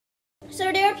So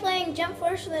today we're playing Jump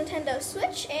Force for the Nintendo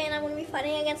Switch, and I'm going to be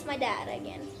fighting against my dad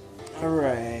again.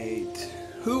 Alright.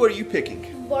 Who are you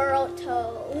picking?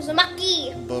 Boruto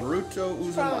Uzumaki. Boruto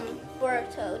Uzumaki. From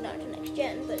Boruto, not the next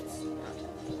gen, but it's not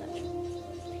too much.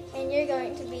 And you're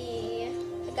going to be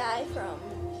a guy from,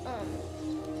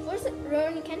 what is it?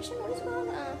 Rurouni Kenshin? What is it called?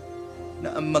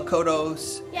 No,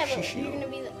 Makoto's yeah, but Shishio. you're going to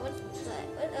be the, what's that?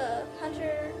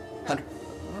 Hunter? Hunter.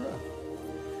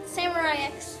 Samurai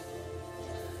X.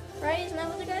 Right? Isn't that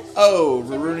what the guy's? Oh,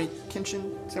 Rurouni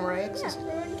Kenshin Samurai X? Yeah,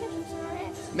 Rurouni Kenshin Samurai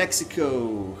X.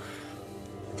 Mexico.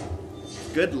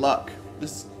 Good luck. I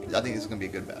think this is going to be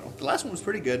a good battle. The last one was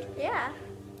pretty good. Yeah.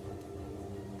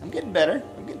 I'm getting better.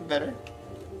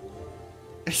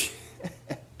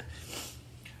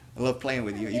 I love playing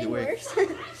with you either way. Worse. Yeah,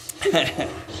 I like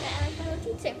playing with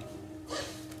you too.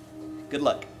 Good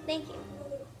luck. Thank you.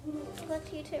 Good luck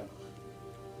to you too.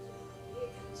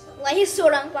 Why he's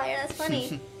sword on fire? That's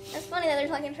funny. That's funny that there's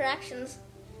like interactions.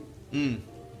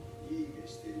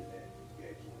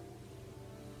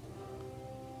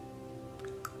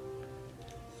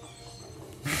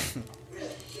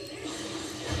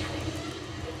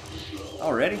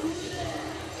 Already? Yeah.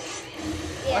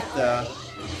 What the?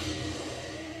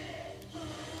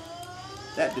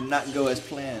 That did not go as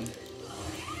planned.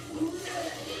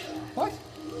 What?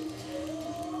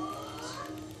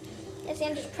 I see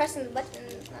I'm just pressing the button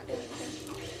and it's not doing anything.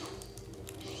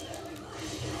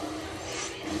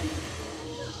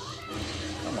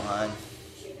 Come on.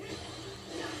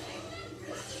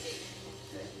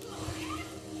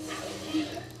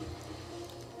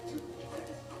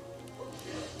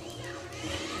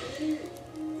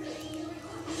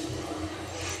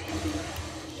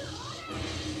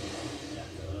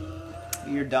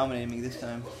 You're dominating me this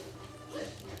time.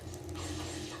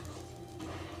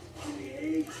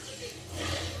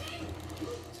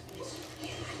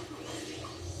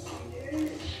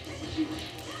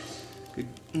 Good.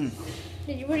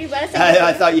 Were you about to say?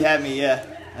 I thought you had me, yeah.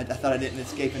 I thought I didn't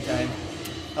escape in time.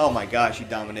 Oh my gosh, you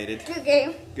dominated. Good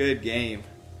game. Good game.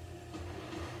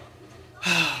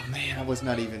 Oh man, I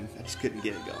just couldn't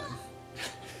get it going.